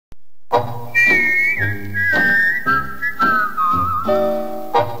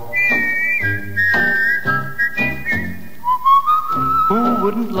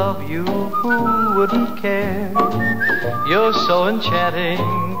You're so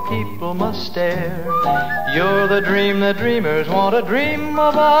enchanting, people must stare. You're the dream that dreamers want to dream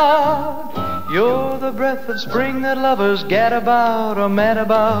about. You're the breath of spring that lovers gad about or mad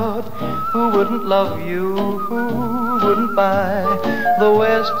about. Who wouldn't love you? Who wouldn't buy the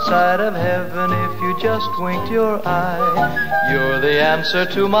west side of heaven if you just winked your eye? You're the answer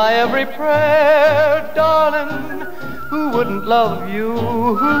to my every prayer, darling. Who wouldn't love you?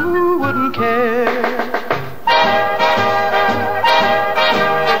 Who wouldn't care?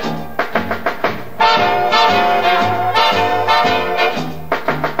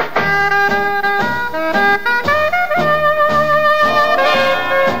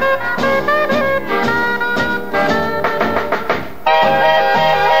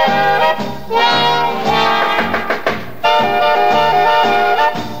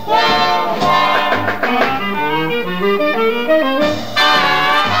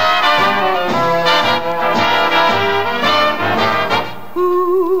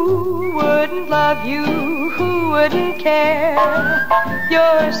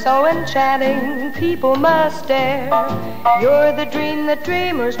 You're so enchanting, people must stare. You're the dream that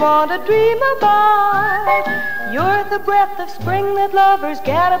dreamers want to dream about. You're the breath of spring that lovers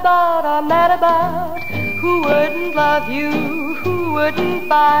gad about or mad about. Who wouldn't love you? Who wouldn't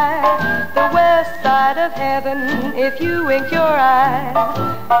buy the west side of heaven if you wink your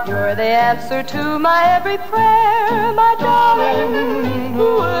eye? You're the answer to my every prayer, my darling.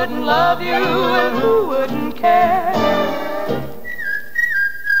 Who wouldn't love you and who wouldn't care?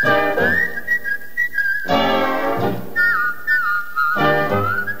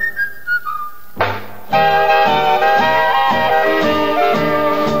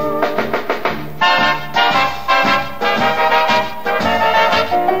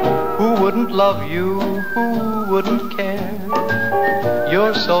 Love you, who wouldn't care?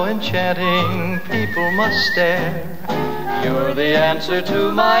 You're so enchanting, people must stare. You're the answer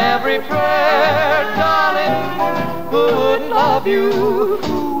to my every prayer, darling. Who wouldn't love you,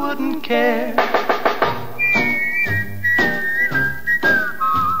 who wouldn't care?